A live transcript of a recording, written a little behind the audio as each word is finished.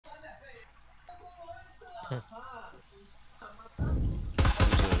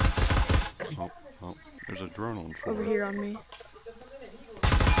There's a drone on floor. Over here on me.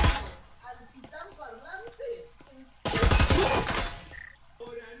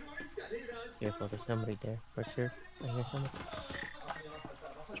 Careful, there's somebody there, for sure. I hear somebody.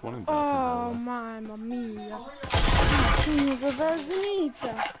 There's one in Oh, bathroom. mamma mia. Scusa,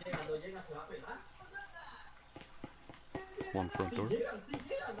 Vasinita. One front door. Good.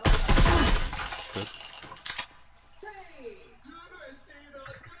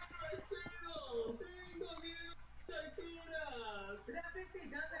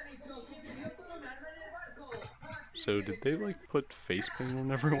 So did they like put face paint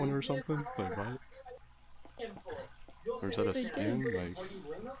on everyone or something? Like what? Or is that a skin? Like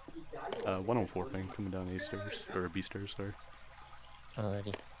 104 ping coming down A stairs or B stairs, sorry.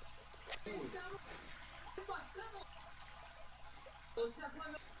 Already.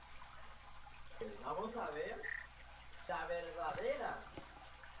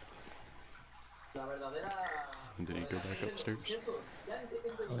 Did he go back upstairs?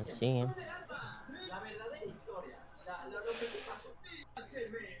 Let's see him.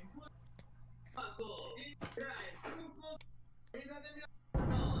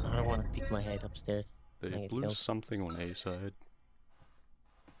 I don't want to peek my head upstairs. They blew something on A side.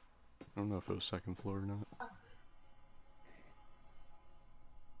 I don't know if it was second floor or not.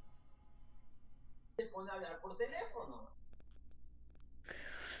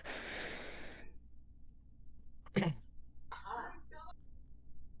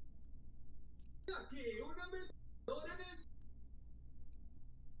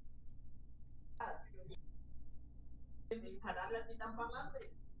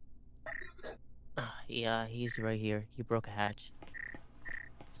 Yeah, he's right here. He broke a hatch.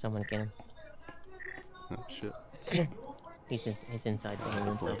 Someone get him. Oh shit. He's inside the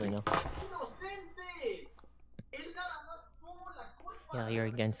room probably now. Yeah, you're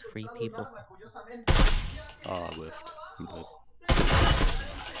against free people. Ah, I lived. I'm dead.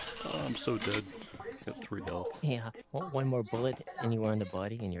 Oh, I'm so dead. Got 3 health. Yeah, one more bullet anywhere on the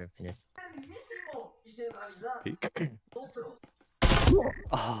body and you're finished. Peek.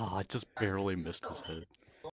 Ah, I just barely missed his head.